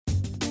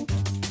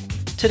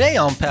Today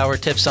on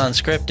PowerTips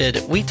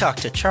Unscripted, we talk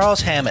to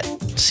Charles Hammett,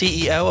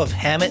 CEO of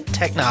Hammett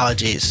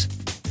Technologies.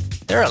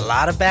 There are a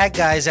lot of bad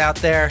guys out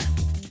there,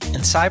 and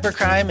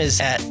cybercrime is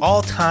at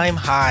all-time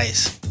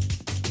highs.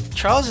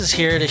 Charles is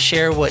here to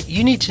share what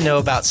you need to know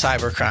about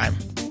cybercrime,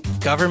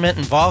 government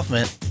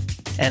involvement,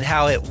 and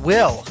how it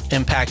will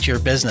impact your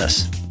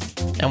business.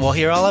 And we'll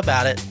hear all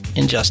about it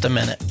in just a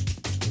minute.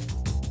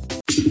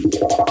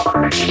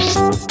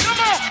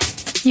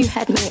 You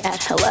had me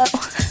at hello.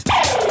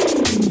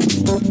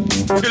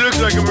 It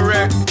looks like a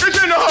wreck.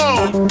 It's in the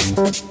hole!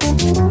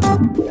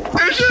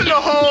 It's in the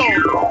hole!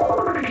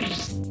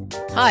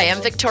 Hi,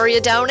 I'm Victoria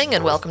Downing,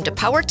 and welcome to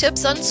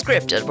PowerTips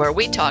Unscripted, where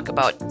we talk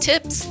about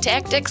tips,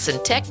 tactics,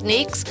 and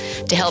techniques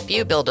to help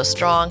you build a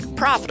strong,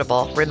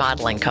 profitable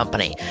remodeling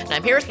company. And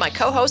I'm here with my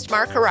co-host,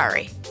 Mark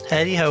Harari.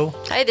 Howdy ho.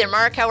 Hi there,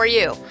 Mark. How are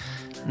you?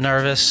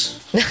 Nervous.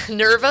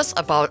 Nervous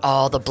about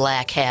all the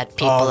black hat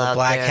people out there. All the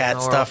black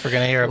hat stuff we're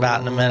going to hear about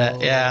in a minute.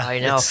 Yeah. I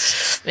know.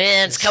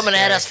 It's coming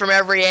at us from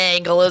every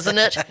angle, isn't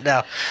it?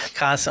 No,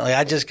 constantly.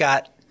 I just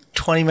got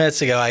 20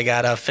 minutes ago, I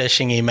got a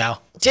phishing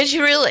email. Did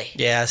you really?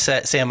 Yeah,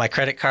 saying my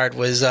credit card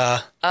was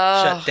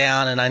shut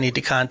down and I need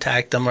to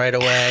contact them right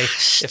away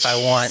if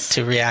I want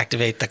to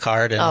reactivate the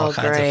card and all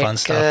kinds of fun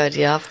stuff. Good.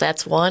 Yep,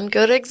 that's one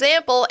good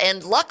example.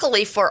 And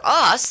luckily for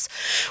us,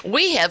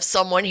 we have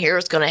someone here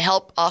who's going to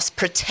help us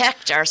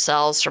protect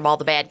ourselves from all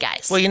the bad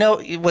guys. Well, you know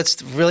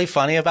what's really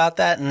funny about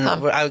that, and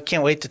I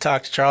can't wait to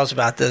talk to Charles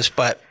about this,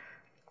 but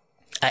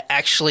I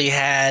actually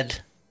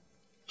had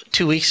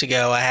 2 weeks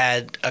ago, I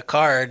had a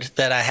card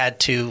that I had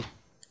to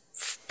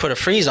put a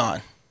freeze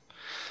on.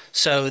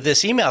 So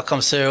this email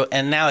comes through,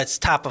 and now it's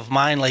top of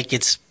mind, like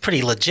it's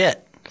pretty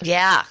legit.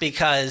 Yeah.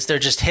 Because they're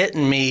just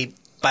hitting me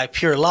by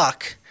pure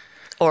luck.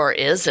 Or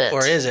is it?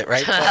 Or is it,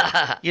 right?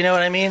 But, you know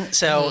what I mean?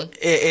 So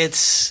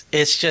it's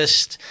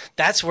just,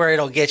 that's where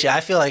it'll get you.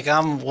 I feel like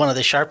I'm one of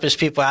the sharpest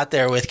people out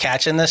there with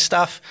catching this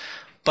stuff.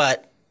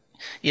 But,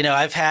 you know,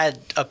 I've had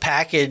a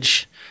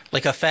package,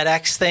 like a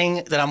FedEx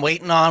thing that I'm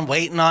waiting on,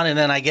 and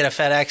then I get a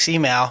FedEx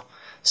email.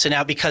 So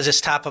now because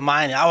it's top of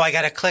mind, I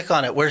got to click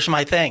on it. Where's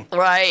my thing?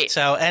 Right.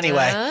 So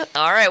anyway.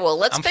 All right. Well,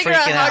 let's figure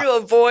out how to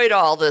avoid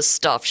all this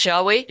stuff,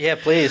 shall we? Yeah,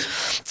 please.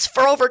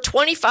 For over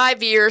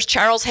 25 years,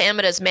 Charles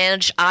Hammett has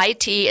managed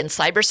IT and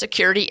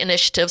cybersecurity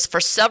initiatives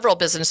for several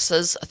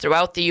businesses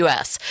throughout the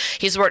U.S.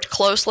 He's worked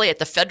closely at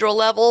the federal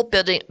level,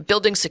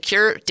 building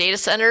secure data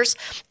centers,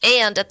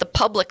 and at the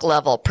public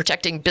level,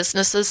 protecting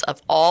businesses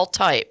of all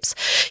types.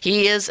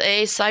 He is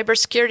a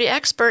cybersecurity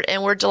expert,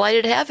 and we're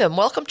delighted to have him.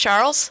 Welcome,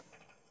 Charles.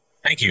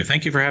 Thank you.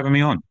 Thank you for having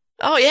me on.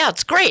 Oh, yeah,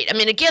 it's great. I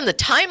mean, again, the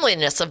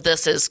timeliness of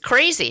this is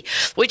crazy.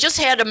 We just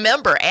had a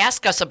member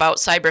ask us about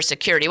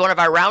cybersecurity, one of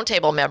our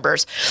roundtable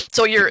members.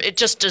 So it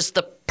just is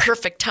the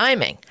perfect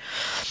timing.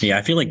 Yeah,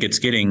 I feel like it's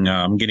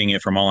I'm getting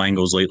it from all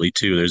angles lately,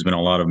 too. There's been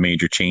a lot of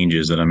major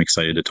changes that I'm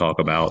excited to talk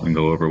about and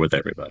go over with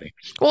everybody.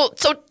 Well,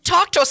 so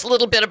talk to us a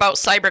little bit about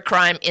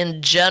cybercrime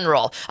in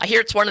general. I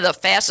hear it's one of the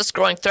fastest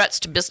growing threats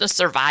to business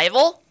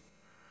survival.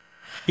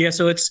 Yeah,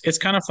 so it's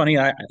kind of funny.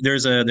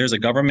 There's a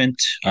government,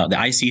 the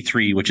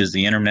IC3, which is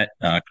the Internet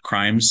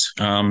Crimes,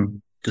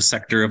 the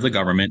sector of the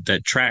government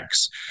that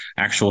tracks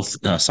actual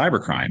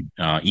cybercrime,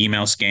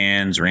 email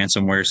scans,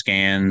 ransomware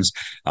scans,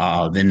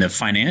 then the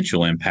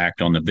financial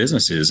impact on the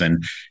businesses.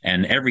 And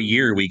every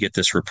year we get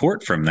this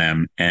report from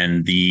them,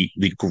 and the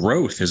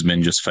growth has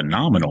been just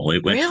phenomenal.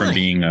 It went from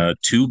being a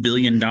 $2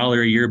 billion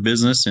a year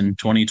business in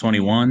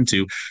 2021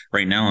 to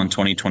right now in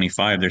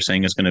 2025, they're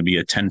saying it's going to be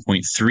a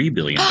 $10.3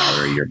 billion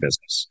a year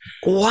business.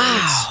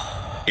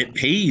 Wow. So it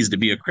pays to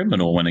be a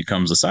criminal when it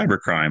comes to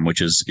cybercrime,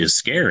 which is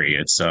scary.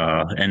 It's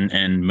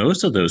and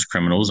most of those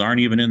criminals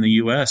aren't even in the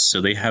U.S.,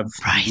 so they have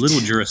little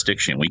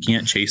jurisdiction. We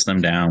can't chase them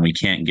down. We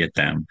can't get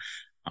them.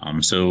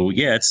 So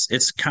yeah,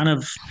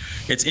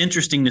 it's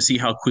interesting to see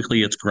how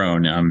quickly it's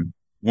grown.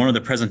 One of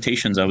the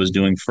presentations I was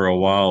doing for a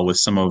while with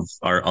some of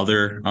our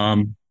other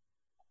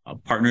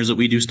partners that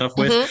we do stuff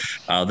with,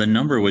 the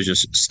number was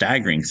just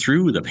staggering.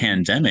 Through the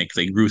pandemic,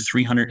 they grew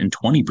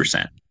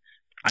 320%.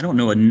 I don't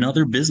know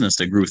another business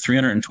that grew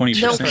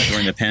 320%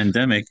 during the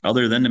pandemic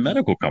other than the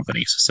medical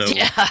companies. So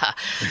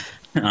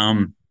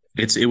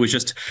it was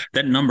just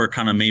that number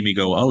kind of made me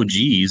go, oh,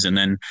 geez. And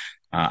then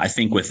I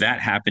think with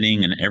that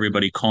happening and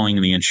everybody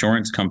calling the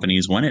insurance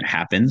companies when it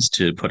happens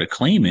to put a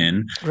claim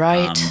in,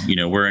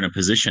 we're in a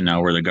position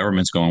now where the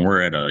government's going,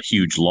 we're at a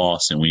huge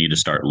loss and we need to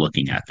start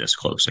looking at this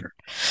closer.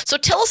 So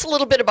tell us a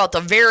little bit about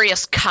the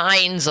various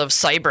kinds of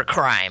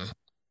cybercrime.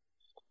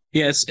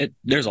 Yes,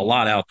 there's a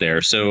lot out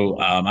there. So,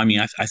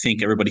 I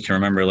think everybody can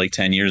remember like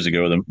 10 years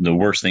ago, the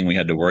worst thing we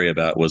had to worry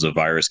about was a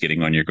virus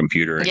getting on your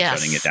computer and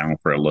shutting it down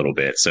for a little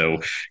bit. So,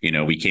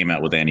 we came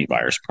out with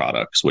antivirus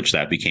products, which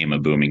that became a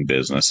booming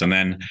business. And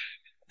then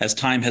as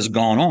time has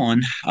gone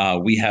on,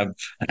 we have,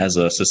 as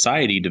a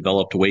society,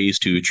 developed ways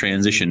to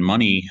transition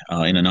money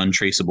in an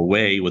untraceable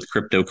way with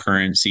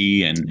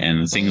cryptocurrency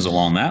and things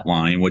along that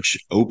line, which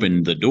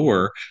opened the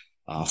door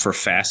for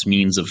fast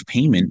means of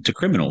payment to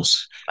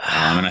criminals.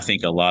 And I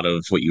think a lot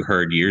of what you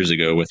heard years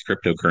ago with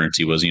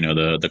cryptocurrency was,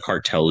 the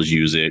cartels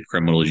use it,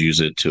 criminals use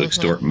it to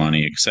extort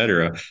money, et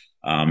cetera.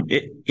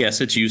 Yes,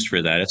 it's used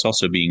for that. It's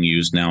also being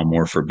used now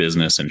more for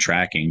business and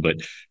tracking. But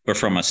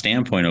from a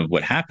standpoint of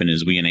what happened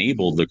is we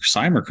enabled the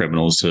cyber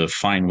criminals to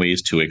find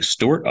ways to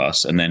extort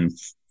us and then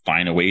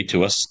find a way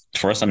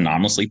for us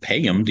anonymously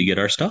pay them to get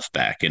our stuff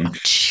back. And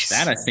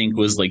that, I think,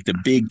 was like the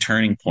big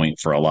turning point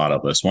for a lot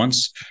of us.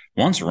 Once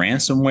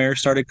ransomware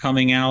started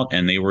coming out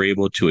and they were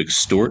able to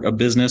extort a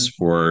business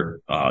for,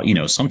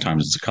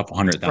 sometimes it's a couple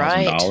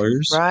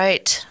 $100,000,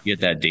 right? Get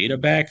that data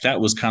back.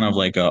 That was kind of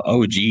like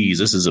oh, geez,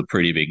 this is a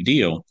pretty big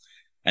deal.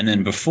 And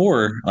then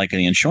before, like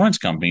the insurance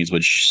companies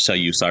would sell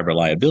you cyber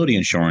liability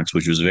insurance,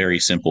 which was a very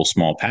simple,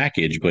 small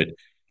package, but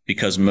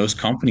because most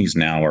companies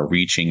now are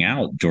reaching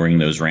out during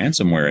those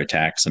ransomware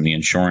attacks and the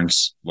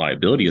insurance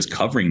liability is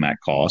covering that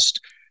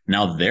cost,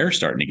 now they're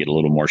starting to get a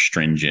little more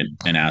stringent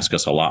and ask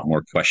us a lot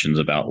more questions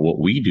about what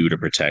we do to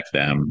protect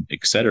them, et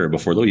cetera,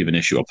 before they'll even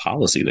issue a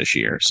policy this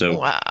year. So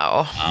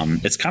wow,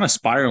 it's kind of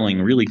spiraling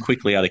really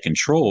quickly out of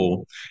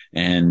control.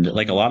 And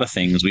like a lot of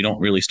things, we don't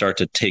really start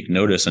to take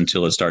notice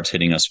until it starts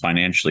hitting us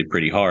financially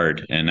pretty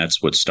hard. And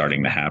that's what's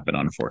starting to happen,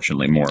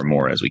 unfortunately, more and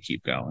more as we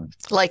keep going.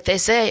 Like they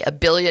say, $1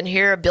 billion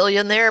here, $1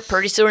 billion there,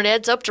 pretty soon it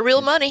adds up to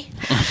real money.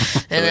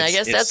 And I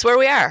guess that's where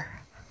we are.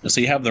 So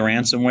you have the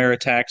ransomware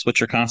attacks,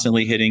 which are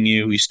constantly hitting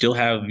you. You still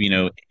have,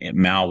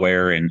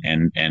 malware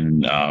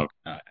and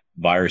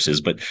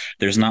viruses, but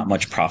there's not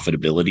much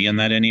profitability in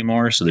that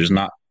anymore. So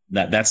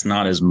that's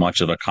not as much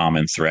of a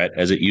common threat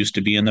as it used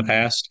to be in the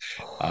past.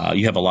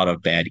 You have a lot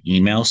of bad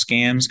email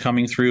scams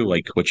coming through,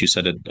 like what you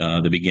said at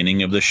the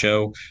beginning of the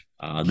show.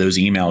 Those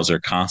emails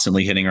are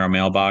constantly hitting our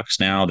mailbox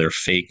now. They're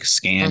fake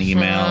scan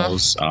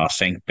emails,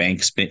 fake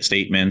bank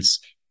statements.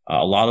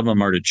 A lot of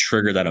them are to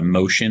trigger that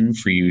emotion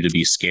for you to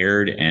be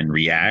scared and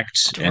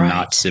react and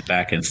not sit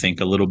back and think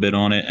a little bit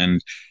on it.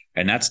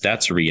 And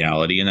that's a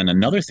reality. And then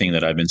another thing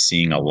that I've been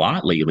seeing a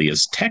lot lately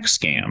is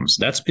text scams.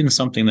 That's been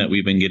something that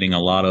we've been getting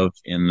a lot of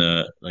in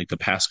the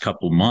past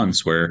couple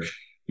months, where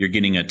you're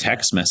getting a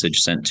text message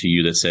sent to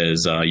you that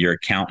says your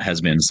account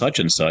has been such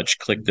and such.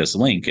 Click this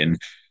link.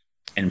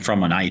 And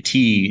from an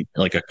IT,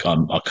 like a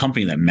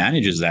company that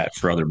manages that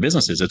for other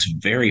businesses, it's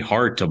very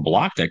hard to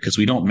block that because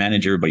we don't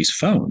manage everybody's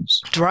phones.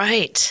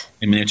 Right.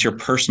 I mean, it's your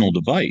personal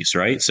device,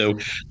 right? So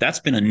that's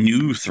been a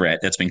new threat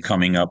that's been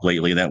coming up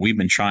lately that we've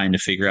been trying to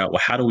figure out,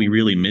 well, how do we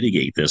really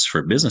mitigate this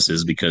for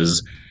businesses?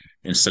 Because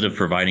instead of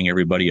providing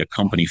everybody a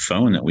company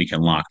phone that we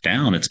can lock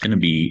down, it's going to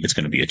be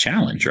a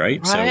challenge,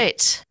 right?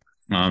 Right.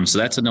 So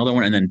that's another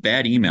one. And then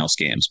bad email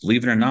scams.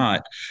 Believe it or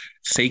not,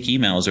 fake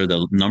emails are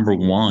the number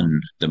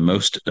one. The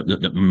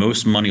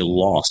most money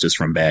lost is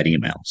from bad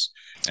emails.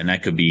 And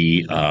that could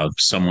be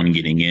someone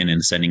getting in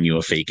and sending you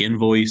a fake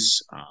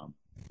invoice.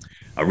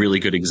 A really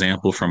good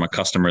example from a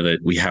customer that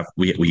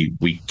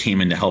we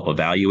came in to help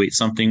evaluate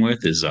something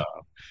with is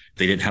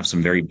they didn't have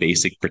some very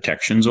basic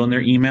protections on their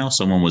email.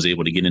 Someone was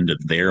able to get into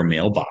their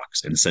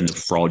mailbox and send a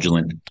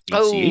fraudulent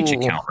ACH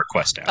account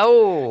request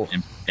out.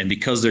 And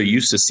because they're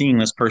used to seeing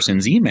this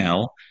person's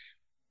email,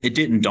 it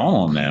didn't dawn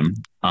on them.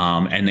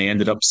 And they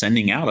ended up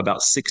sending out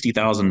about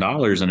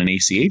 $60,000 in an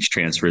ACH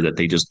transfer that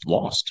they just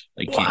lost.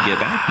 They can't get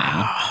back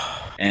now.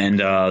 And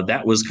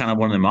that was kind of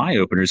one of the eye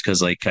openers,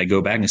 because I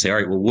go back and say, all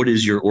right, well, what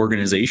is your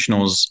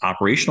organization's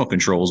operational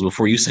controls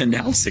before you send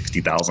out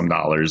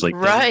 $60,000? Like,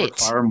 does it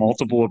require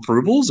multiple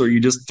approvals, or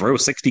you just throw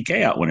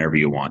 $60K out whenever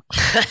you want?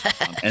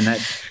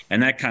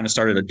 And that kind of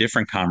started a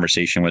different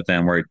conversation with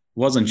them, where it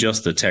wasn't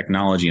just the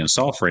technology and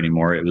software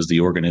anymore. It was the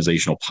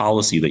organizational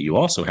policy that you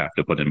also have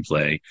to put in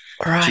play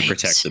to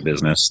protect the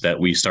business. That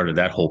we started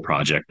that whole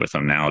project with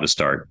them now to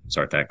start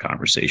that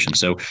conversation.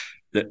 So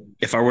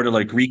if I were to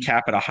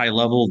recap at a high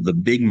level, the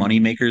big money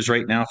makers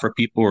right now for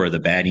people are the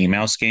bad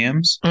email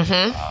scams.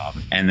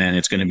 And then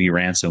it's going to be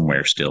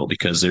ransomware still,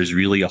 because it's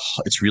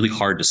really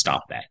hard to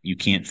stop that. You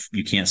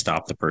can't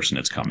stop the person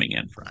it's coming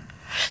in from.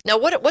 Now,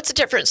 what's the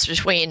difference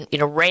between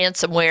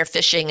ransomware,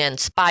 phishing, and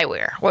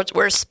spyware?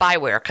 Where's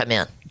spyware come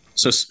in?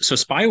 So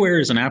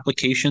spyware is an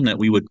application that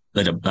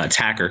an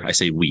attacker, I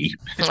say we.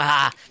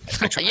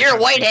 You're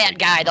a white hat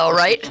guy though,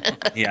 right?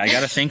 Yeah, I got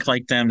to think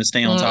like them to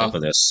stay on top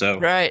of this. So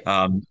right.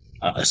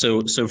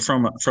 So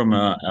from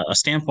a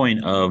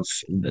standpoint of,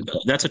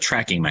 that's a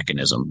tracking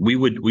mechanism. We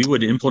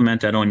would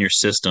implement that on your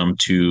system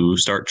to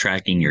start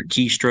tracking your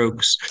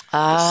keystrokes,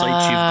 the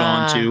sites you've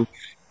gone to.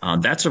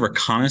 That's a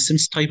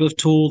reconnaissance type of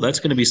tool. That's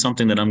going to be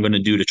something that I'm going to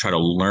do to try to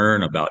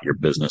learn about your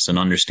business and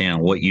understand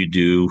what you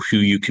do, who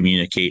you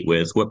communicate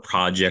with, what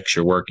projects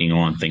you're working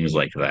on, things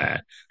like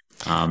that.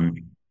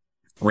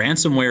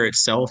 Ransomware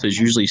itself is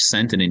usually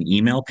sent in an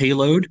email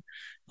payload,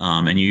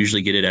 and you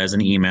usually get it as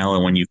an email.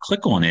 And when you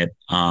click on it,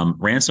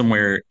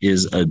 ransomware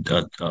is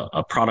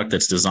a product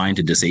that's designed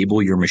to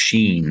disable your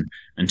machine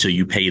until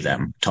you pay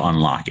them to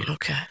unlock it.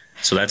 Okay.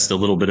 So that's the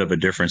little bit of a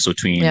difference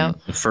between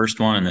the first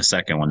one and the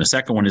second one. The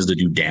second one is to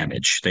do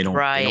damage. They don't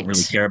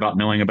really care about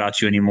knowing about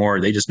you anymore.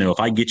 They just know,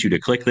 if I get you to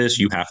click this,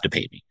 you have to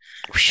pay me.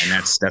 And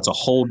that's a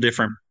whole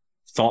different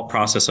thought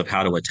process of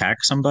how to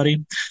attack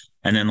somebody.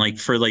 And then like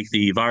for like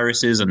the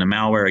viruses and the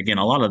malware, again,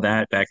 a lot of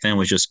that back then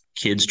was just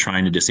kids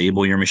trying to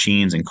disable your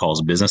machines and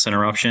cause business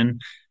interruption.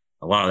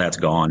 A lot of that's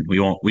gone. We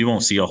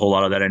won't see a whole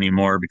lot of that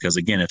anymore because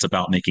again, it's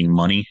about making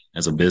money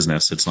as a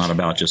business. It's not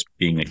about just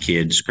being a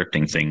kid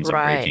scripting things and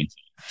breaking.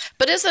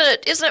 But isn't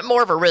it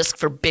more of a risk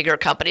for bigger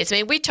companies? I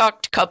mean, we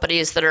talk to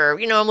companies that are,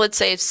 let's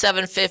say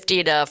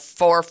 750 to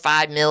 4 or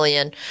 5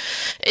 million.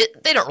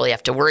 They don't really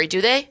have to worry,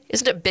 do they?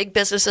 Isn't it big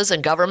businesses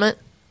and government?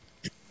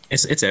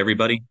 It's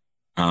everybody.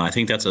 I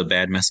think that's a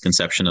bad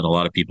misconception that a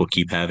lot of people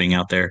keep having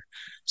out there.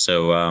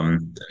 So,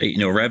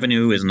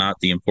 revenue is not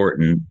the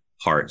important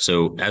part.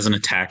 So as an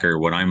attacker,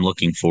 what I'm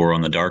looking for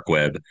on the dark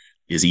web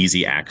is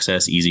easy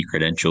access, easy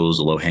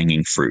credentials, low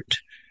hanging fruit.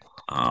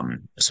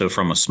 So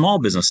from a small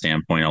business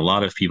standpoint, a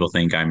lot of people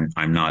think I'm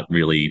not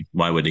really,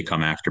 why would they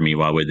come after me?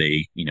 Why would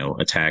they,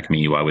 attack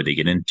me? Why would they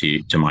get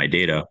into my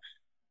data?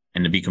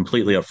 And to be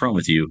completely upfront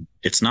with you,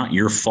 it's not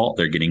your fault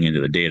they're getting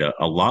into the data.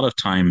 A lot of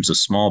times the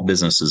small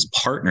businesses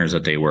partners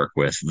that they work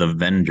with, the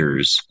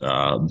vendors,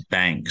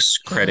 banks,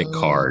 credit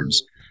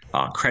cards,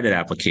 credit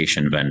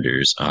application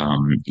vendors,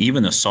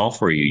 even the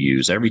software you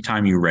use, every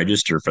time you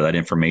register for that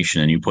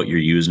information and you put your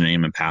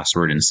username and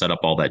password and set up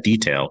all that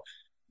detail,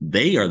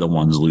 they are the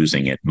ones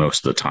losing it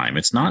most of the time.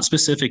 It's not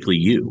specifically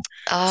you.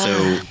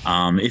 So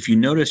if you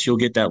notice, you'll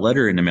get that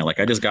letter in the mail.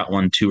 Like I just got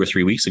one 2 or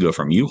 3 weeks ago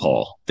from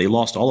U-Haul. They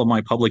lost all of my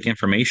public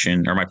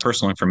information or my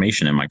personal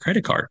information and my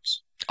credit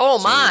cards. Oh,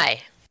 my.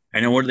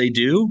 And then what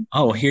do?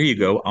 Oh, here you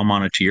go. I'll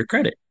monitor your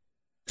credit.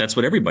 That's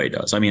what everybody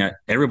does. I mean,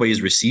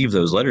 everybody's received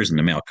those letters in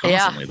the mail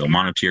constantly. Yeah. They'll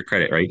monitor your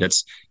credit, right?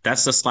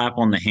 That's the slap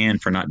on the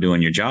hand for not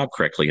doing your job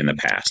correctly in the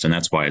past. And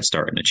that's why it's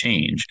starting to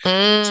change.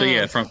 So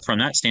yeah, from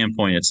that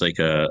standpoint, it's like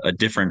a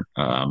different,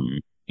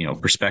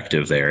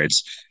 perspective there.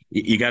 It's,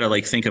 you got to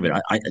like think of it.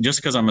 Just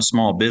because I'm a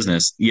small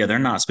business, yeah, they're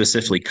not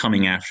specifically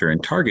coming after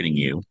and targeting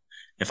you.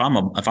 If I'm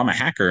a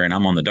hacker and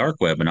I'm on the dark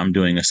web and I'm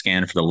doing a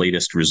scan for the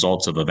latest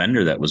results of a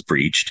vendor that was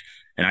breached,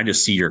 and I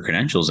just see your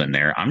credentials in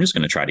there, I'm just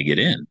going to try to get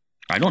in.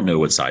 I don't know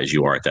what size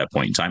you are at that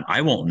point in time.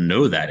 I won't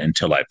know that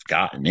until I've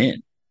gotten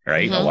in,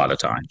 right? Mm-hmm. A lot of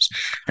times.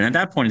 And at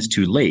that point, it's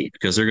too late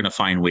because they're going to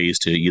find ways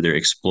to either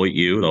exploit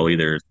you. They'll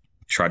either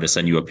try to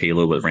send you a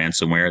payload with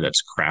ransomware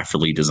that's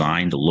craftily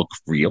designed to look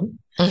real.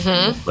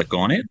 Mm-hmm. Click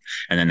on it.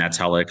 And then that's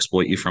how they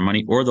exploit you for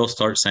money. Or they'll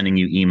start sending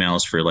you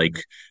emails for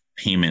like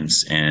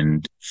payments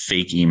and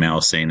fake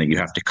emails saying that you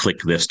have to click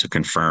this to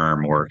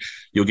confirm, or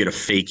you'll get a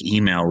fake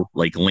email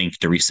like link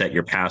to reset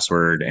your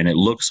password and it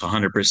looks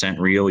 100%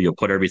 real. You'll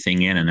put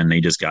everything in and then they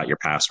just got your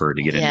password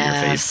to get into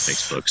your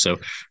Facebook.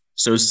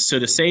 So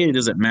to say it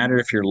doesn't matter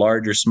if you're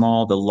large or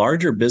small, the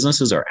larger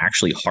businesses are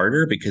actually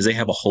harder because they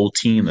have a whole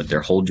team that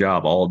their whole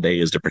job all day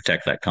is to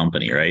protect that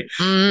company, right?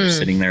 They're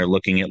sitting there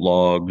looking at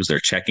logs, they're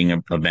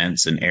checking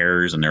events and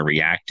errors, and they're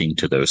reacting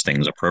to those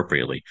things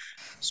appropriately.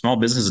 Small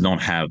businesses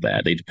don't have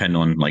that. They depend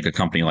on like a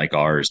company like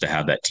ours to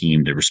have that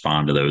team to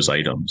respond to those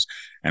items.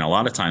 And a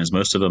lot of times,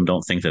 most of them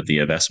don't think that the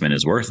investment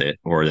is worth it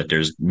or that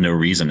there's no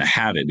reason to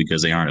have it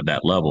because they aren't at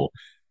that level.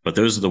 But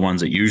those are the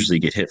ones that usually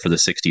get hit for the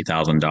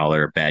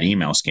 $60,000 bad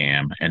email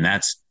scam. And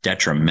that's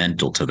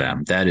detrimental to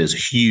them. That is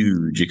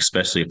huge,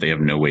 especially if they have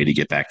no way to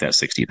get back that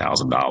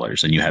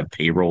 $60,000 and you have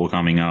payroll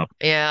coming up.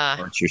 Yeah.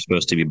 Parts you're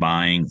supposed to be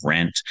buying,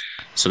 rent.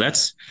 So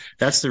that's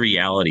the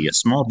reality. A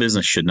small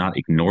business should not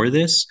ignore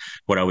this.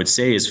 What I would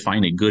say is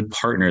find a good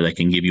partner that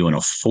can give you an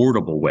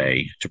affordable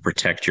way to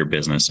protect your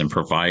business and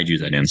provide you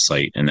that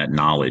insight and that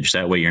knowledge.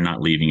 That way you're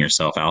not leaving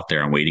yourself out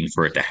there and waiting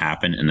for it to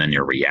happen and then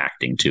you're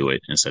reacting to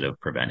it instead of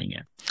preventing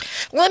it.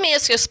 Let me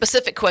ask you a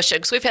specific question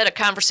because we've had a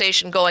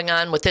conversation going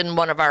on within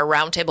one of our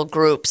roundtable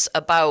groups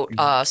about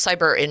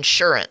cyber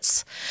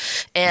insurance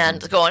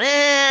and going,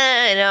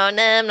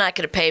 I'm not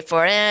going to pay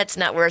for it. It's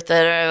not worth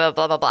it.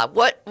 Blah, blah, blah.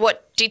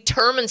 What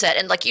determines that?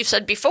 And like you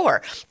said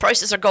before,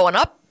 prices are going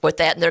up with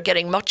that and they're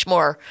getting much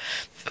more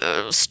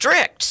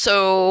strict.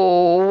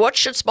 So what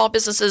should small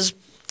businesses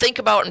think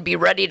about and be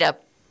ready to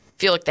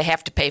feel like they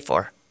have to pay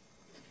for?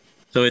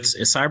 So it's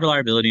cyber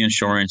liability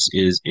insurance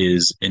is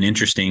an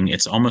interesting,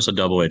 it's almost a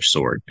double-edged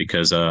sword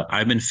because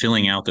I've been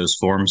filling out those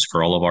forms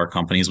for all of our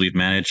companies we've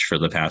managed for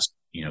the past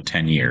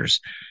 10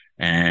 years.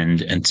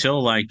 And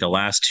until like the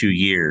last 2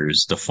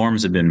 years, the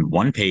forms have been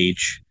one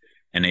page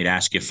and they'd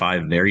ask you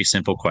 5 very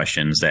simple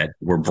questions that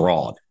were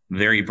broad,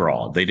 very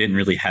broad. They didn't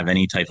really have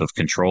any type of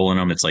control in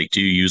them. It's like,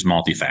 do you use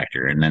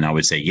multi-factor? And then I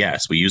would say,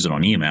 yes, we use it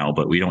on email,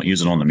 but we don't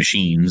use it on the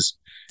machines.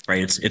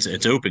 Right.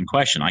 It's open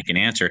question. I can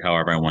answer it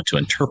however I want to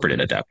interpret it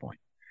at that point.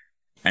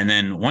 And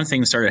then one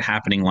thing started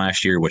happening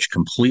last year, which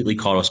completely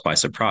caught us by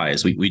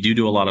surprise. We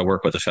do a lot of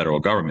work with the federal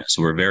government.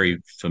 So we're very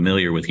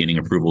familiar with getting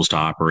approvals to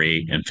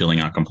operate and filling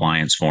out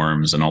compliance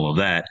forms and all of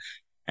that.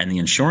 And the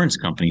insurance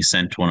company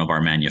sent one of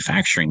our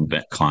manufacturing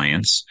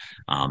clients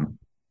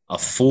a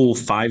full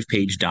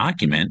 5-page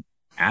document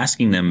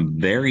asking them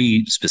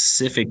very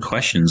specific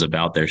questions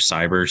about their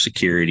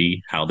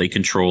cybersecurity, how they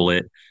control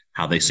it,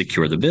 how they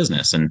secure the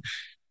business. And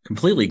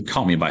completely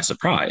caught me by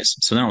surprise.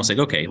 So then I was like,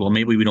 okay, well,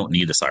 maybe we don't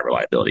need the cyber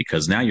liability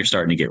because now you're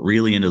starting to get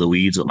really into the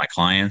weeds with my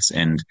clients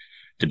and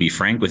to be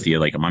frank with you,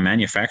 like my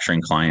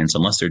manufacturing clients,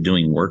 unless they're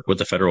doing work with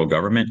the federal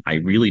government, I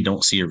really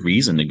don't see a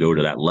reason to go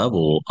to that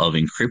level of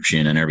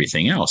encryption and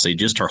everything else. They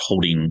just are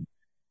holding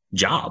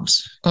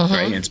jobs,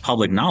 right? It's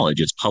public knowledge,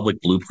 it's public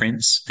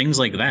blueprints, things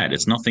like that.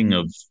 It's nothing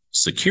of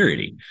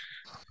security.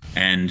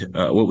 And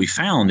what we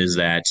found is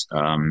that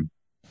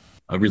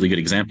a really good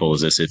example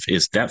is this: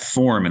 if that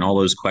form and all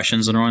those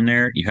questions that are on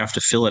there, you have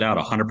to fill it out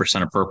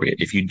 100% appropriate.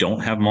 If you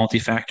don't have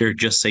multi-factor,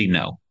 just say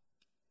no.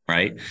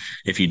 Right?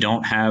 If you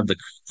don't have the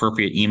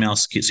appropriate email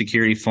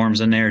security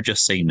forms in there,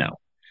 just say no.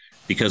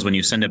 Because when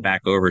you send it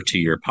back over to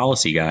your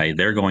policy guy,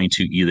 they're going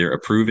to either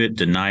approve it,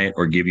 deny it,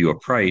 or give you a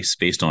price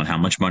based on how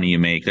much money you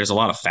make. There's a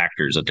lot of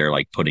factors that they're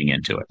like putting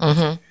into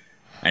it.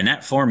 And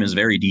that form is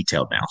very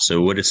detailed now.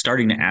 So what it's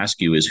starting to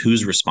ask you is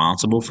who's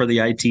responsible for the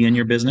IT in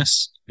your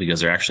business,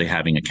 because they're actually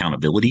having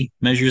accountability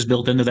measures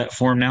built into that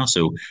form now.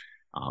 So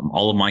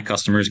all of my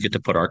customers get to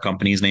put our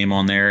company's name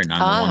on there, and I'm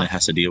the one that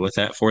has to deal with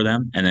that for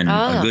them. And then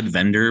a good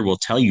vendor will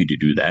tell you to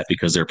do that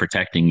because they're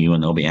protecting you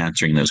and they'll be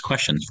answering those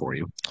questions for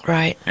you.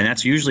 Right. And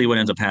that's usually what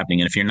ends up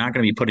happening. And if you're not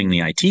going to be putting the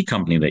IT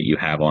company that you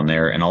have on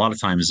there, and a lot of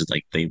times it's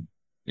like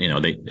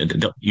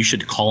you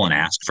should call and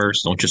ask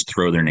first. Don't just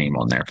throw their name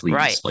on there, please.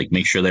 Right. Like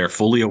make sure they're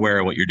fully aware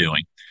of what you're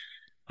doing.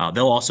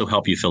 They'll also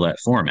help you fill that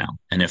form out.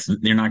 And if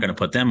you're not going to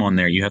put them on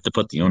there, you have to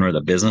put the owner of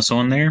the business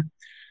on there,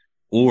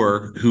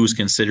 or who's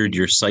considered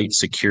your site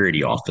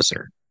security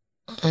officer.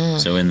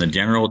 So in the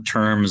general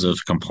terms of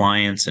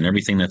compliance and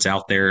everything that's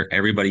out there,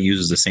 everybody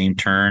uses the same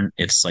term.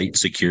 It's site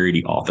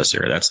security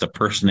officer. That's the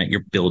person at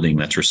your building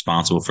that's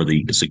responsible for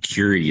the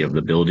security of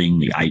the building,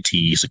 the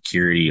IT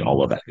security,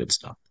 all of that good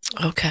stuff.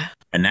 Okay.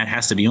 And that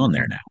has to be on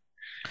there now.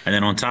 And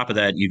then on top of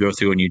that, you go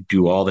through and you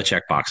do all the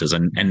check boxes.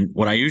 And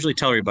what I usually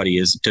tell everybody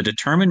is to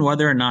determine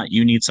whether or not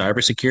you need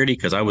cybersecurity,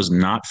 because I was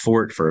not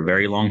for it for a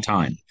very long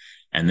time.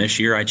 And this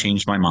year I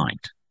changed my mind.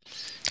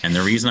 And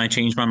the reason I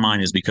changed my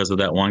mind is because of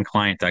that one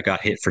client that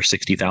got hit for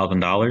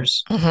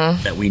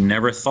 $60,000 that we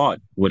never thought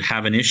would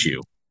have an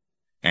issue.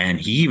 And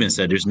he even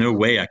said, there's no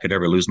way I could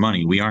ever lose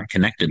money. We aren't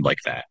connected like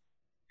that.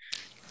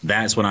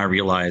 That's when I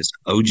realized,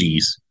 oh,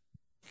 geez,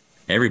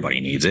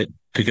 everybody needs it,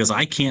 because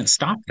I can't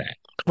stop that.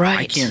 Right.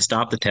 I can't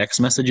stop the text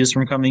messages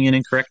from coming in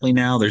incorrectly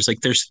now. There's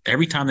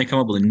every time they come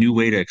up with a new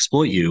way to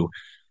exploit you,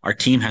 our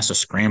team has to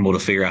scramble to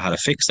figure out how to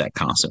fix that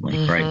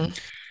constantly.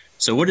 Right.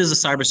 So what is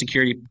the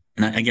cybersecurity?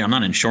 And again, I'm not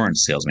an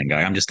insurance salesman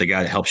guy. I'm just the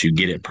guy that helps you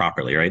get it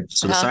properly, right?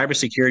 So the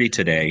cybersecurity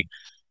today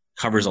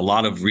covers a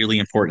lot of really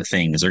important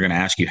things. They're going to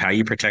ask you how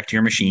you protect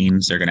your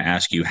machines. They're going to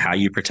ask you how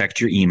you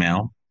protect your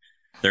email.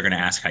 They're going to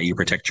ask how you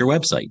protect your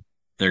website.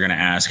 They're going to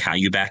ask how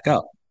you back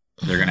up.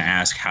 They're going to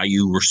ask how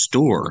you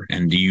restore.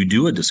 And do you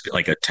do a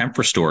temp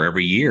restore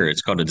every year?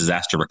 It's called a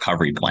disaster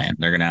recovery plan.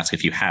 They're going to ask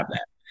if you have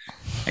that.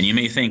 And you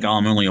may think, oh,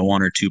 I'm only a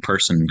 1 or 2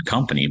 person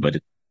company, but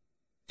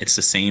it's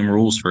the same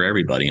rules for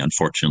everybody,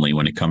 unfortunately,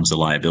 when it comes to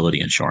liability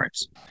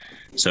insurance.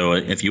 So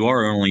if you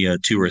are only a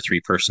 2 or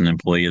 3 person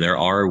employee, there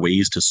are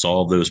ways to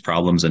solve those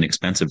problems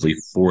inexpensively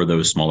for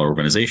those smaller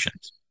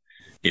organizations.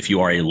 If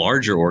you are a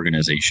larger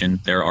organization,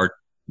 there are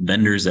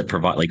vendors that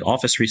provide, like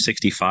Office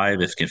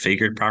 365, if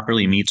configured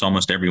properly, meets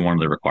almost every one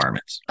of the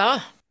requirements.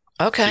 Oh,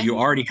 okay. So you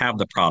already have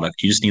the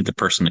product. You just need the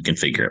person to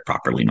configure it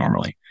properly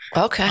normally.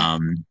 Okay.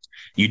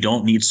 You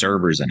don't need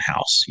servers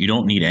in-house. You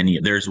don't need any.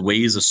 There's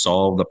ways to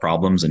solve the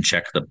problems and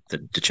check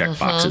the check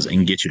boxes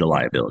and get you to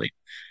liability.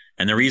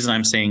 And the reason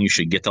I'm saying you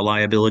should get the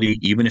liability,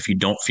 even if you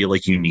don't feel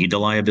like you need the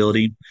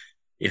liability,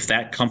 if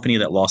that company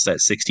that lost that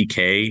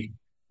 $60K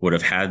would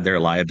have had their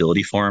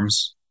liability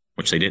forms,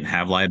 which they didn't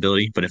have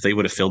liability, but if they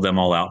would have filled them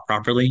all out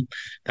properly,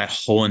 that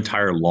whole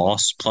entire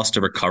loss, plus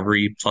the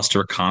recovery, plus the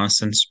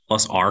reconnaissance,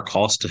 plus our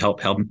cost to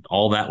help,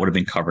 all that would have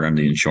been covered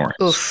under the insurance.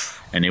 Oof.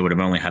 And they would have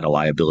only had a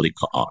liability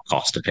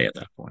cost to pay at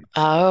that point.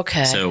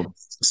 Okay.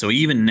 So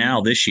even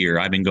now this year,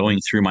 I've been going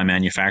through my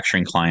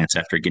manufacturing clients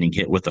after getting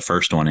hit with the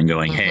first one and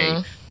going,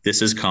 hey,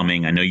 this is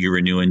coming. I know you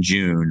renew in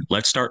June.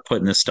 Let's start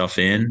putting this stuff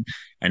in.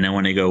 And then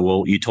when they go,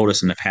 well, you told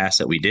us in the past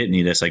that we didn't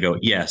need this, I go,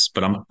 yes,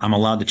 but I'm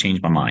allowed to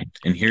change my mind.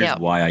 And here's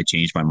why I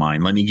changed my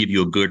mind. Let me give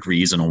you a good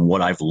reason on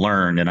what I've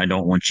learned. And I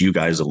don't want you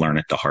guys to learn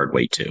it the hard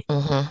way too.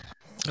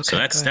 Okay, so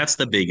that's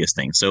the biggest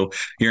thing. So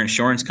your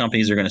insurance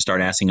companies are going to start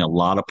asking a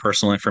lot of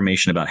personal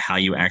information about how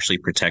you actually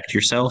protect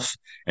yourself.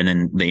 And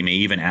then they may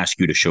even ask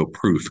you to show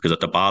proof, because at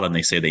the bottom,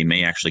 they say they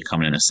may actually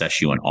come in and assess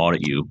you and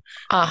audit you.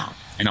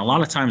 And a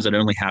lot of times that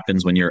only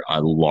happens when you're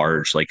a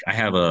large, like I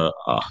have a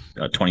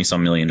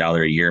 $20-some million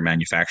a year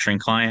manufacturing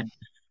client.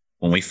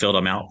 When we filled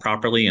them out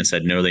properly and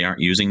said, no, they aren't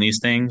using these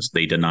things,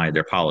 they denied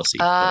their policy.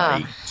 But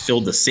I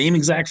filled the same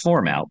exact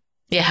form out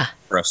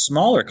for a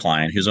smaller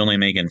client who's only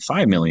making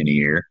 $5 million a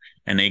year,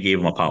 and they gave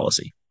them a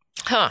policy.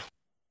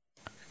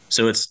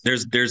 So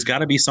there's got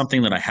to be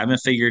something that I haven't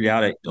figured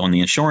out on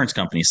the insurance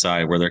company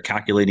side where they're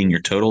calculating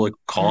your total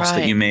cost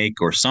that you make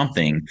or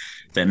something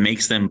that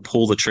makes them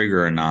pull the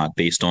trigger or not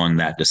based on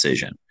that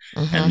decision.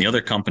 And the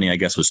other company, I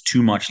guess, was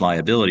too much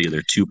liability.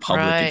 They're too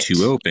public and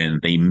too open.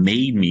 They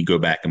made me go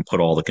back and put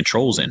all the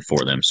controls in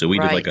for them. So we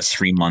did like a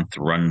 3-month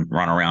run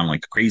around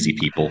like crazy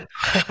people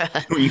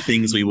doing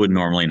things we would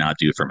normally not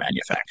do for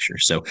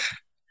manufacturers. So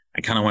I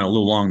kind of went a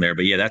little long there,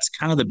 but yeah, that's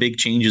kind of the big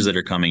changes that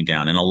are coming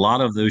down. And a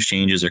lot of those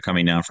changes are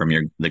coming down from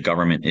the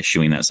government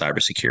issuing that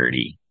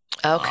cybersecurity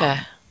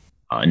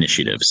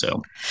initiative.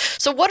 So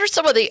what are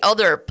some of the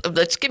other,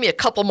 let's give me a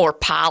couple more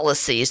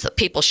policies that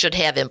people should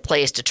have in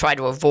place to try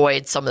to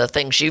avoid some of the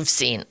things you've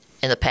seen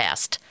in the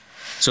past?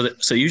 So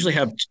I usually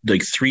have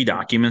like 3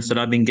 documents that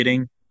I've been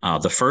getting.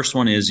 The first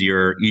one is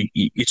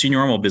it's your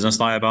normal business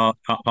liability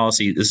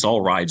policy. This all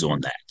rides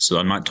on that. So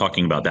I'm not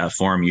talking about that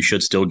form. You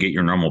should still get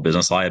your normal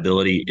business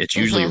liability. It's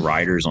usually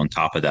riders on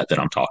top of that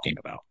I'm talking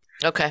about.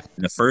 Okay.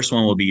 And the first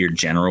one will be your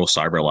general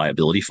cyber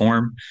liability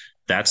form.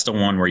 That's the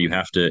one where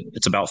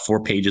it's about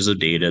 4 pages of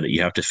data that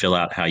you have to fill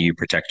out how you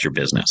protect your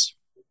business.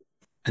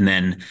 And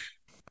then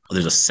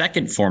there's a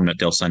second form that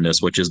they'll send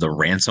us, which is the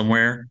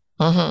ransomware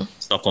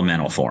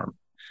supplemental form.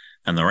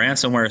 And the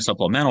ransomware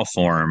supplemental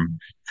form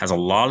has a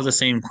lot of the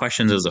same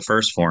questions as the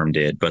first form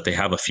did, but they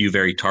have a few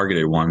very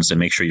targeted ones to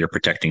make sure you're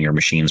protecting your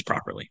machines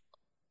properly.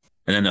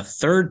 And then the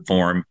third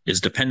form is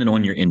dependent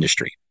on your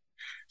industry.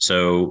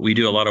 So we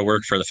do a lot of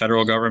work for the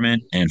federal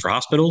government and for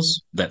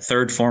hospitals. That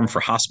third form for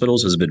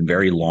hospitals has been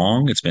very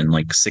long. It's been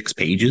like 6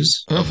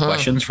 pages of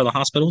questions for the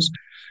hospitals.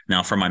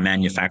 Now, for my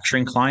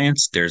manufacturing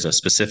clients, there's a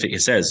specific, it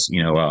says,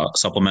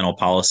 supplemental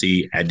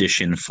policy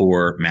addition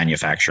for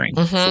manufacturing.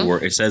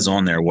 It says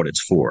on there what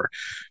it's for.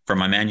 For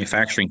my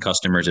manufacturing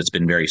customers, it's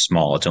been very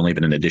small. It's only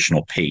been an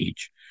additional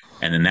page.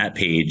 And in that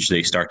page,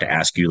 they start to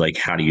ask you, like,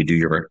 how do you do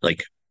your,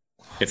 like,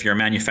 if you're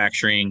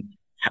manufacturing,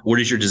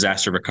 what is your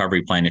disaster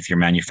recovery plan if your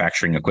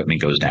manufacturing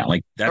equipment goes down?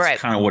 Like, that's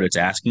kind of what it's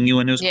asking you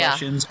in those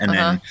questions. And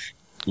then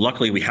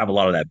luckily, we have a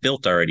lot of that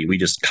built already. We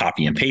just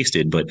copy and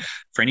pasted. But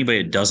for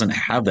anybody that doesn't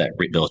have that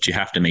built, you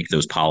have to make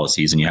those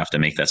policies and you have to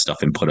make that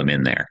stuff and put them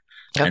in there.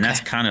 Okay. And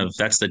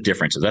that's the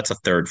difference. That's a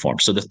third form.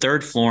 So the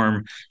third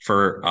form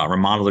for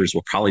remodelers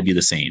will probably be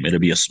the same. It'll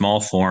be a small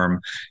form.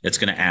 It's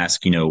going to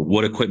ask,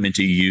 what equipment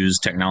do you use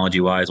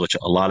technology wise, which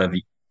a lot of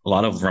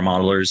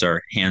remodelers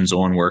are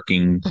hands-on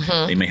working.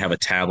 They may have a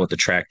tablet to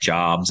track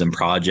jobs and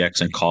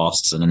projects and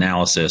costs and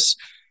analysis.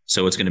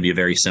 So it's going to be a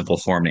very simple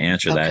form to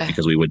answer that,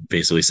 because we would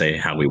basically say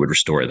how we would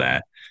restore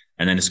that.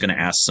 And then it's going to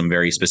ask some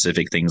very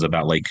specific things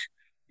about like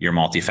your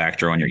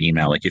multi-factor on your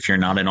email. Like if you're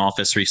not in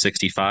Office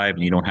 365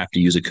 and you don't have to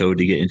use a code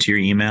to get into your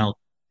email,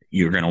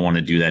 you're going to want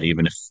to do that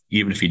even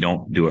if you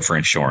don't do it for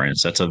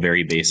insurance. That's a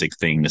very basic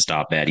thing to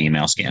stop bad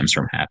email scams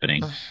from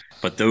happening.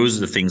 But those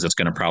are the things that's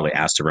going to probably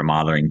ask the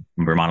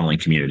remodeling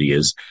community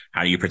is,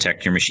 how do you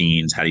protect your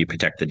machines? How do you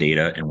protect the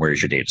data? And where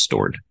is your data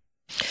stored?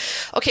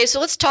 Okay, so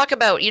let's talk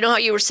about, how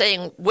you were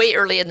saying way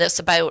early in this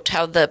about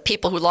how the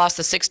people who lost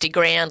the 60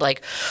 grand,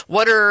 like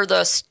what are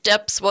the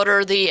steps, what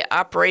are the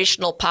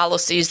operational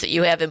policies that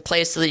you have in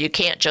place so that you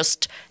can't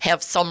just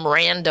have some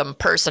random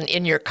person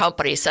in your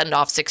company send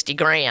off 60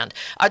 grand?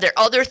 Are there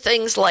other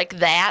things like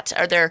that?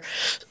 Are there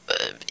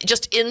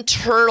just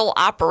internal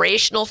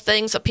operational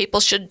things that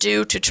people should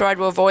do to try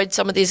to avoid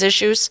some of these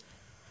issues?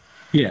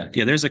 Yeah.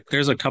 There's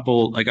a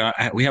couple, like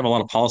we have a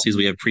lot of policies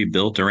we have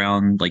pre-built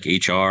around like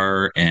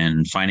HR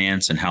and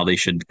finance and how they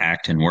should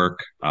act and work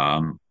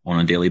on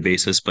a daily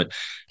basis. But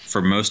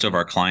for most of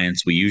our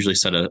clients, we usually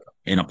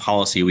in a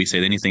policy, we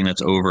say anything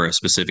that's over a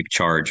specific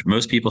charge.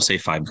 Most people say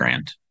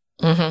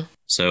 $5,000.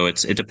 So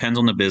it depends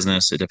on the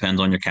business. It depends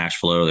on your cash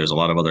flow. There's a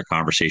lot of other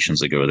conversations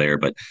that go there,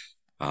 but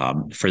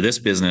for this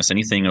business,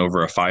 anything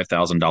over a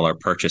 $5,000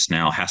 purchase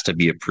now has to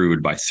be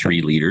approved by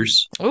 3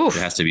 leaders. Oof. It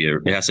has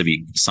to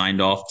be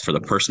signed off for the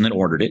person that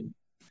ordered it.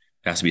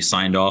 It has to be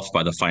signed off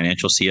by the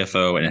financial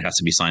CFO, and it has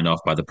to be signed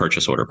off by the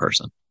purchase order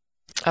person.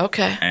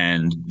 Okay.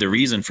 And the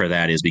reason for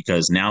that is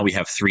because now we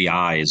have 3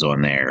 eyes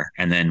on there,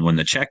 and then when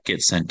the check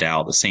gets sent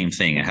out, the same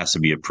thing. It has to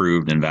be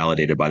approved and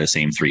validated by the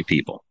same 3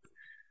 people.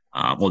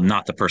 Well,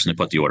 not the person that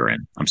put the order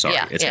in. I'm sorry.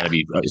 It's got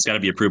to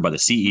be approved by the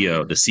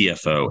CEO, the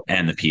CFO,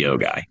 and the PO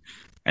guy.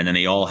 And then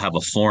they all have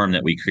a form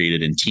that we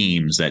created in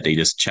Teams that they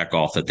just check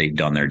off that they've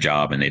done their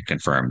job and they've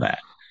confirmed that.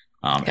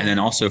 And then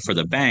also for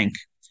the bank,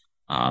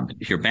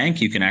 your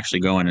bank, you can actually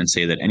go in and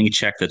say that any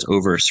check that's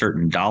over a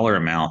certain dollar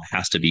amount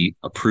has to be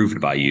approved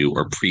by you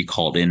or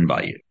pre-called in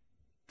by you.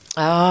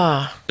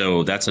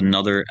 So that's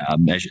another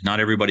measure.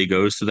 Not everybody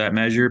goes to that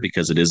measure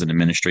because it is an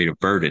administrative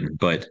burden,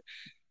 but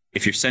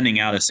if you're sending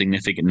out a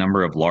significant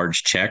number of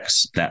large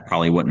checks, that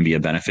probably wouldn't be a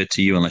benefit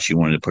to you unless you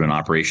wanted to put an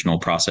operational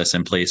process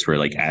in place where,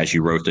 like, as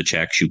you wrote the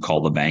checks, you call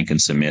the bank and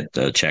submit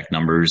the check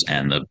numbers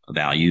and the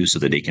values so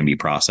that they can be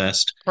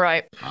processed.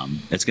 Right.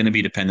 It's going to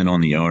be dependent on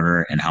the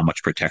owner and how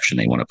much protection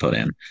they want to put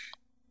in.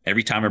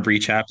 every time a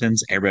breach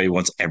happens, everybody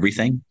wants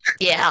everything.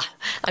 Yeah,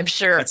 I'm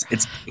sure.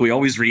 We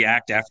always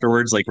react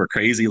afterwards like we're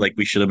crazy, like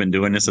we should have been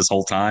doing this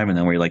whole time, and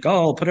then we're like,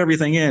 oh, I'll put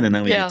everything in, and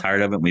then we get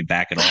tired of it and we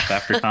back it off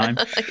after time.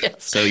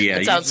 Yes. So yeah,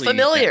 it sounds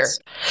familiar.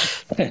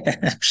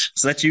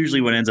 So that's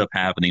usually what ends up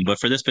happening. But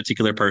for this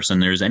particular person,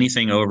 there's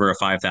anything over a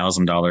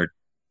 $5,000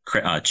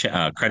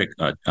 credit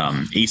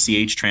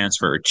ACH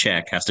transfer or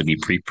check has to be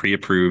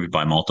pre-approved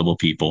by multiple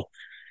people.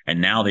 And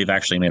now they've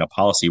actually made a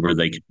policy where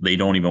they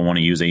don't even want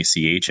to use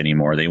ACH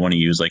anymore. They want to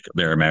use like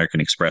their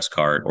American Express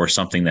card or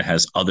something that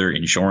has other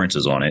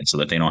insurances on it so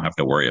that they don't have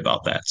to worry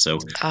about that. So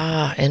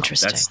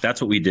interesting.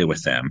 That's what we did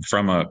with them.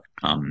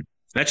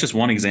 That's just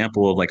one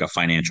example of like a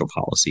financial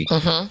policy.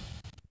 Mm-hmm.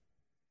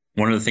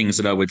 One of the things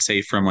that I would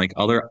say from like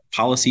other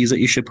policies that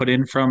you should put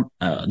in from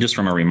just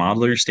from a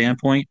remodeler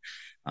standpoint,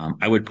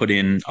 I would put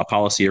in a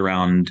policy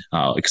around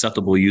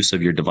acceptable use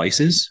of your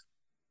devices.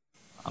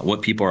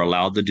 What people are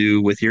allowed to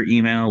do with your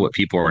email, what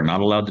people are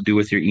not allowed to do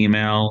with your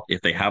email.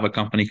 If they have a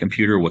company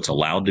computer, what's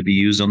allowed to be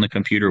used on the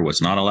computer,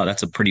 what's not allowed.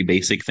 That's a pretty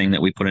basic thing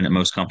that we put in at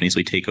most companies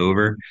we take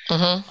over.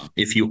 Mm-hmm.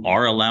 If you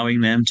are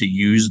allowing them to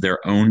use their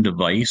own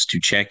device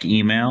to check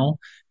email,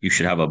 you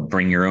should have a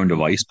bring your own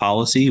device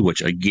policy,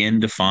 which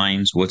again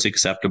defines what's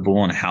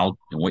acceptable and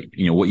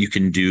what you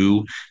can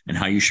do and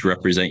how you should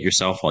represent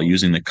yourself while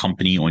using the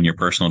company on your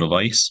personal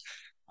device.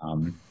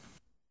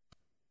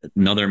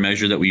 Another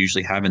measure that we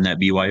usually have in that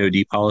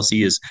BYOD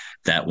policy is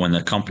that when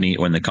the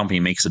company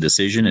makes a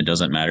decision, it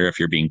doesn't matter if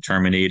you're being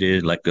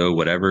terminated, let go,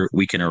 whatever,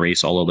 we can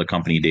erase all of the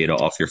company data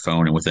off your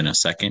phone and within a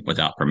second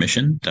without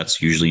permission. That's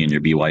usually in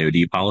your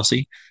BYOD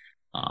policy.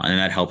 And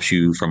that helps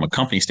you from a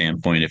company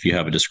standpoint. If you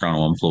have a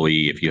disgruntled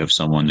employee, if you have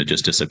someone that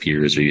just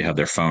disappears or you have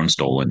their phone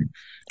stolen,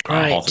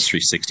 Office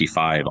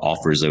 365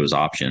 offers those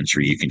options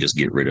where you can just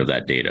get rid of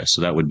that data.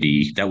 So that would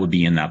be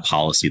in that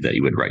policy that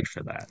you would write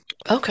for that.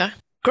 Okay.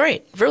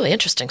 Great. Really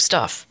interesting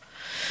stuff.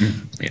 Yeah.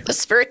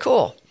 That's very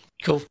cool.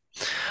 Cool.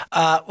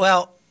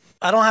 Well,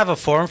 I don't have a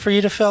form for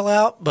you to fill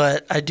out,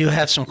 but I do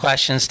have some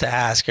questions to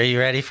ask. Are you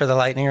ready for the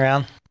lightning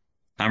round?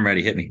 I'm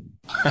ready. Hit me.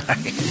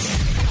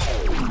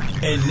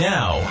 And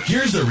now,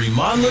 here's the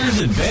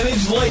Remodeler's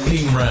Advantage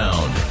lightning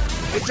round.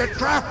 It's a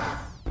trap.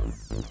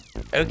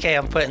 Okay,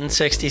 I'm putting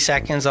 60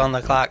 seconds on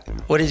the clock.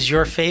 What is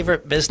your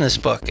favorite business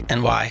book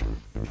and why?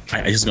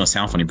 This is going to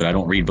sound funny, but I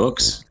don't read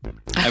books.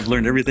 I've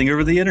learned everything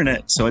over the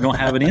internet, so I don't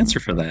have an answer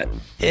for that.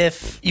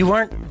 If you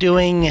weren't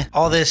doing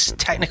all this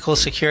technical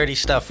security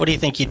stuff, what do you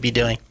think you'd be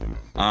doing?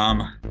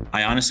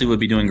 I honestly would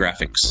be doing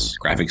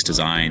graphics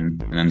design.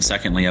 And then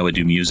secondly, I would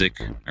do music.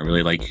 I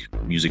really like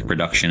music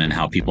production and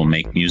how people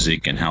make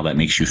music and how that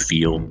makes you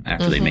feel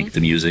after they make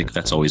the music.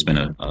 That's always been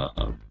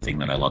a thing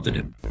that I love to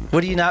do.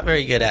 What are you not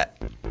very good at?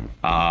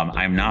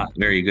 I'm not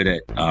very good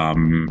at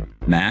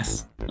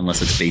math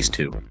unless it's phase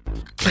 2.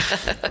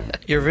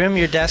 Your room,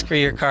 your desk, or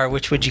your car,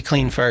 which would you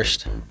clean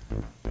first?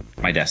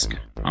 My desk.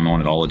 I'm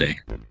on it all day.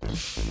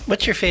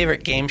 What's your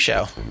favorite game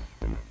show?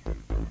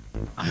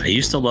 I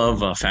used to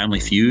love Family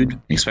Feud,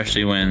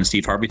 especially when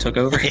Steve Harvey took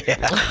over.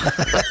 Yeah.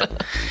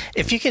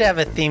 If you could have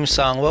a theme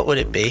song, what would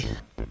it be?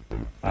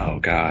 Oh,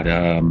 God.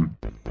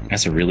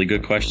 That's a really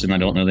good question I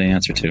don't know the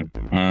answer to.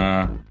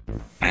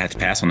 I had to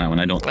pass on that one.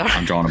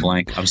 I'm drawing a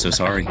blank. I'm so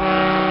sorry.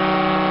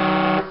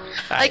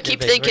 I keep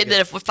thinking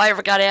that if I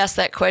ever got asked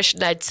that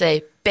question, I'd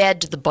say,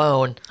 Bad to the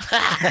Bone.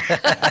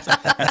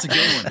 That's a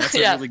good one. That's a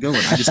really good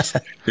one.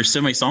 There's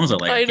so many songs I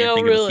like. I can't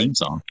think of a theme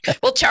song.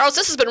 Well, Charles,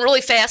 this has been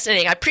really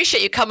fascinating. I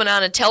appreciate you coming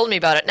on and telling me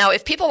about it. Now,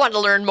 if people want to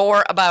learn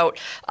more about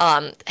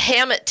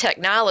Hammett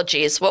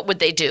Technologies, what would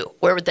they do?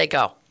 Where would they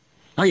go?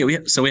 Oh, yeah. We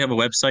have a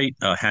website,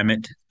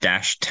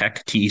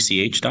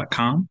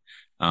 hammett-tech.com.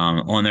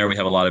 On there, we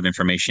have a lot of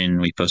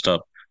information. We post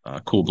up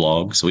cool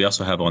blogs. We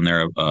also have on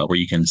there where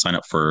you can sign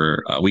up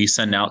for, we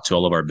send out to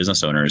all of our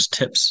business owners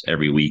tips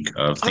every week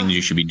of things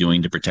you should be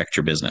doing to protect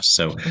your business.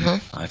 So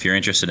if you're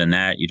interested in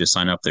that, you just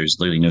sign up. There's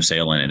literally no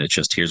sale in it. It's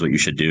just, here's what you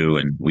should do.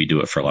 And we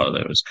do it for a lot of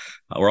those.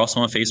 We're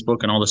also on Facebook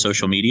and all the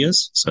social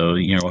medias. So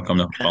you're welcome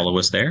to follow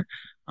us there.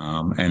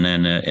 And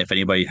then if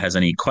anybody has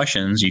any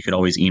questions, you could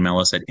always email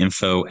us at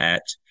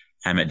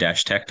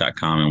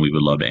info@hammett-tech.com, and we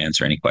would love to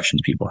answer any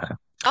questions people have.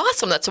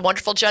 Awesome. That's a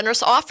wonderful,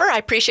 generous offer. I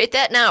appreciate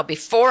that. Now,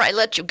 before I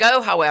let you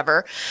go,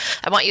 however,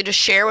 I want you to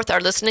share with our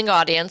listening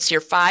audience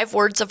your 5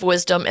 words of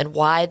wisdom and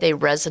why they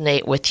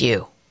resonate with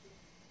you.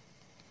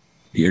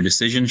 Your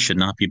decision should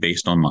not be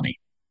based on money.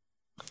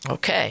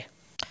 Okay.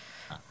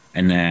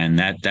 And then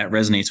that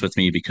resonates with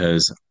me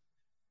because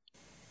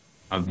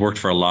I've worked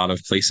for a lot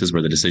of places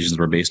where the decisions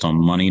were based on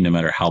money, no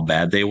matter how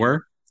bad they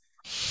were.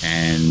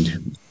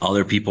 And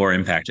other people are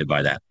impacted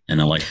by that in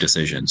a life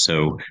decision.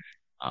 So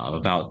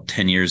about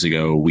 10 years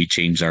ago, we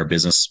changed our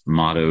business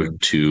motto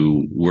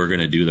to we're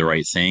going to do the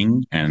right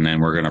thing and then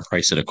we're going to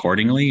price it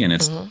accordingly. And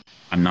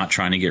I'm not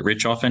trying to get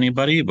rich off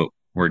anybody, but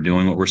we're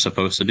doing what we're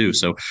supposed to do.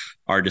 So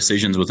our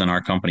decisions within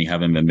our company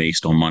haven't been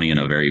based on money in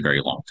a very,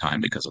 very long time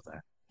because of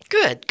that.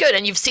 Good.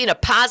 And you've seen a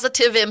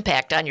positive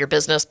impact on your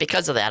business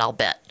because of that, I'll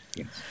bet.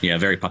 Yeah,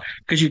 very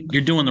because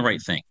you're doing the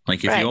right thing.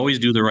 Like if you always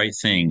do the right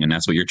thing, and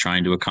that's what you're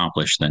trying to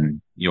accomplish,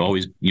 then you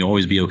always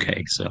be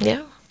okay. So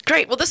yeah.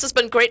 Great. Well, this has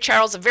been great,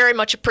 Charles. I very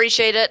much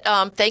appreciate it.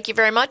 Thank you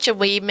very much, and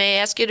we may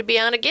ask you to be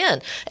on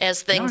again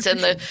as things in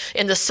the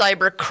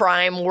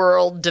cybercrime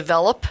world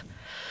develop.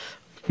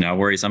 No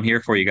worries. I'm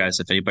here for you guys.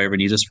 If anybody ever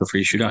needs us, feel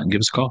free to shoot out and give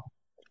us a call.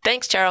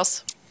 Thanks,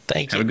 Charles.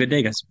 Thank you. Have a good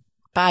day, guys.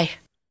 Bye.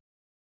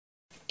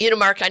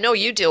 Mark, I know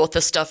you deal with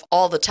this stuff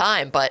all the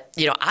time, but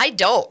I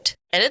don't,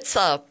 and it's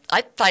I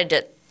find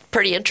it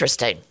pretty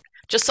interesting.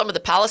 Just some of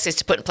the policies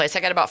to put in place. I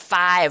got about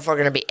 5 we're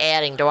going to be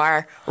adding to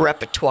our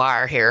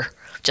repertoire here.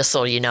 Just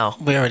so you know.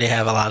 We already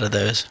have a lot of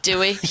those. Do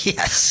we?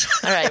 Yes.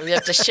 All right. You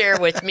have to share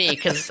with me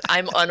because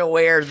I'm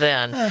unaware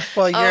then.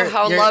 Well,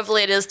 how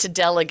lovely it is to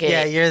delegate.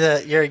 Yeah,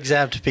 you're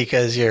exempt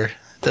because you're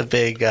the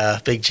big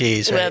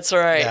G's. Right? That's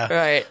right. Yeah.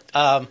 Right.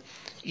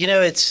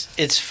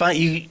 It's fun.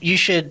 You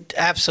should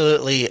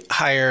absolutely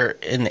hire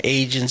an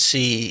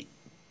agency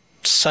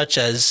such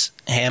as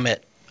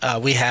Hammett.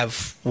 We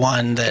have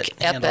one that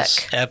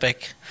handles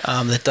Epic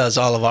that does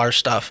all of our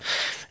stuff.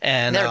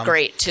 And they're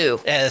great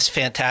too. It's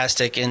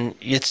fantastic, and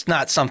it's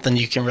not something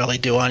you can really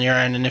do on your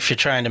own. And if you're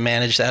trying to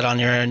manage that on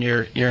your own,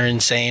 you're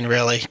insane,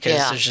 really,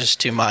 because there's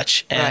just too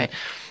much. And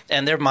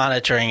they're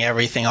monitoring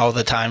everything all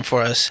the time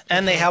for us,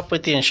 and they help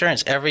with the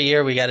insurance. Every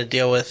year we got to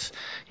deal with,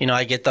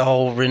 I get the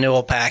whole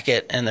renewal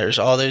packet, and there's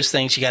all those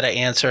things you got to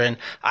answer, and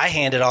I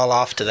hand it all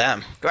off to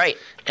them. Right.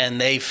 And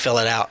they fill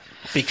it out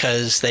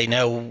because they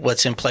know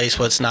what's in place,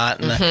 what's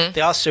not. And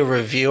they also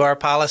review our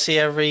policy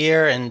every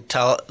year and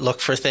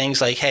look for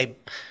things like, hey,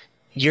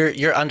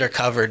 you're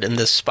undercovered in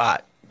this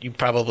spot. You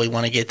probably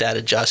want to get that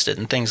adjusted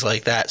and things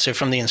like that. So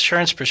from the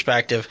insurance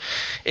perspective,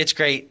 it's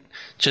great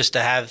just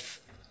to have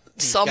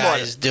someone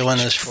guys doing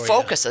this for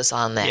focuses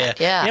on that.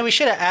 Yeah. We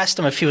should have asked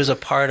him if he was a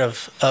part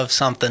of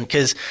something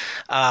because,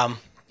 like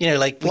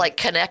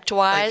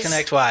ConnectWise.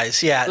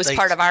 ConnectWise, yeah. It was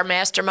part of our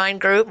mastermind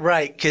group.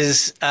 Right,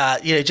 because,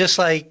 just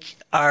like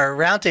our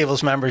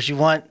roundtables members, you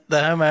want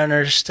the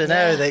homeowners to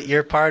know that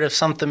you're part of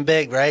something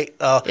big, right?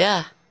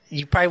 Yeah.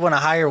 You probably want to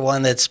hire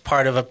one that's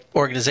part of an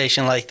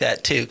organization like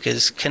that too,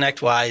 because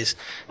ConnectWise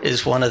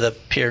is one of the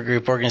peer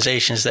group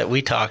organizations that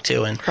we talk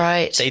to, and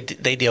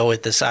they deal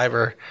with the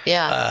cyber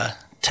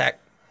tech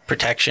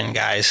protection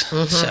guys.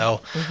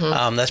 So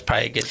that's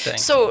probably a good thing.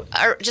 So,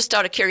 just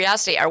out of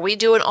curiosity, are we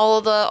doing all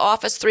of the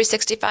Office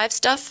 365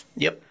 stuff?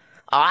 Yep.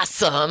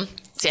 Awesome.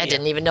 See, I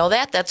didn't even know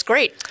that. That's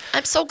great.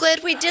 I'm so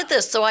glad we did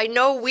this, so I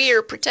know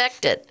we're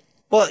protected.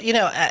 Well,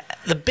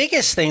 the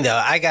biggest thing though,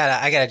 I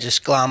gotta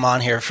just glom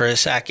on here for a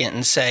second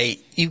and say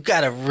you've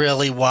got to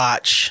really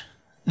watch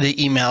the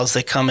emails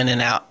that come in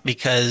and out,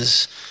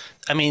 because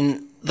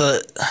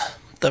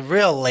the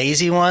real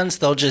lazy ones,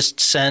 they'll just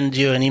send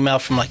you an email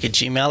from like a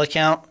Gmail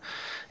account,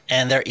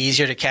 and they're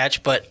easier to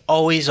catch. But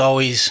always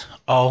look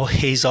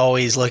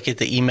at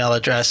the email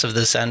address of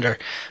the sender,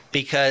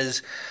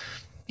 because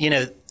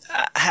I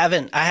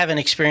haven't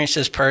experienced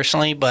this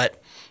personally, but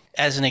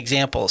as an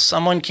example,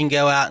 someone can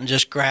go out and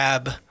just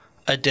grab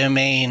a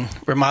domain,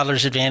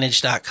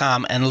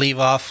 remodelersadvantage.com, and leave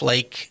off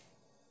like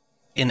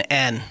an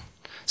N.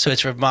 So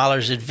it's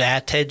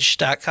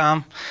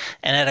remodelersadvantage.com,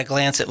 and at a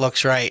glance it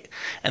looks right.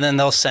 And then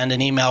they'll send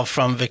an email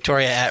from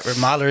Victoria at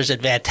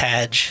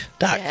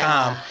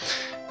remodelersadvantage.com,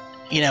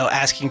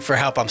 asking for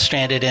help. I'm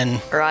stranded in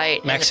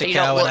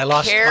Mexico and I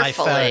lost my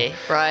phone.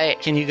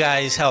 Right. Can you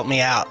guys help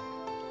me out?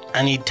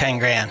 I need 10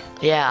 grand.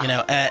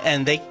 Yeah.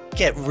 And they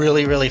get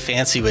really, really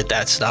fancy with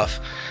that stuff.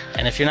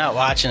 And if you're not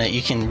watching it,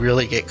 you can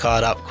really get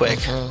caught up quick.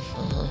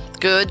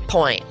 Good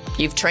point.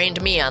 You've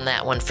trained me on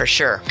that one for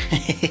sure.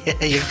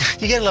 you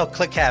get a little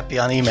click happy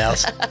on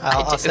emails.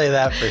 I'll say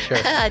that for sure.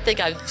 I think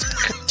I've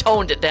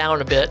toned it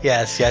down a bit.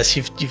 Yes.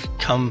 You've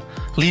come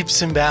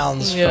leaps and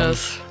bounds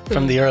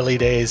from the early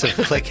days of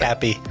click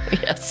happy.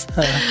 Yes.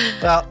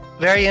 Well,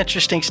 very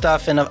interesting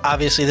stuff. And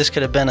obviously this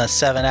could have been a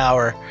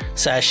 7-hour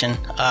session.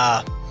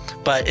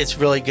 But it's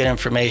really good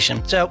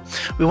information. So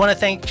we want to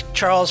thank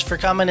Charles for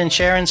coming and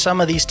sharing some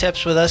of these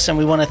tips with us, and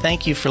we want to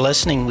thank you for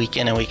listening week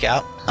in and week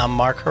out. I'm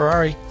Mark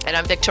Harari. And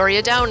I'm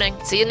Victoria Downing.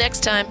 See you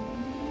next time.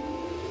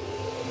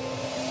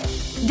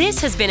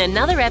 This has been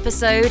another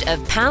episode of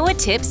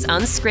PowerTips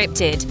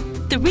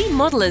Unscripted, the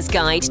Remodeler's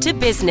Guide to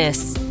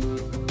Business.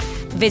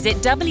 Visit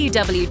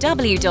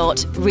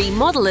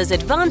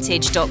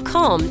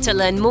www.remodelersadvantage.com to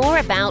learn more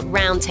about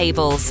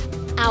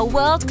Roundtables, our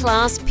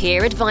world-class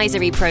peer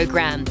advisory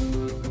program.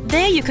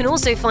 There you can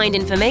also find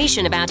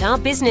information about our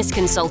business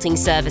consulting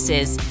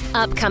services,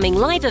 upcoming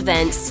live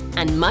events,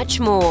 and much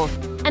more.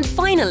 And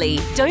finally,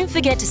 don't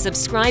forget to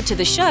subscribe to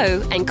the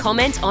show and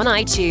comment on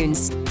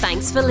iTunes.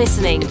 Thanks for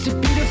listening. It's a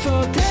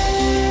beautiful day.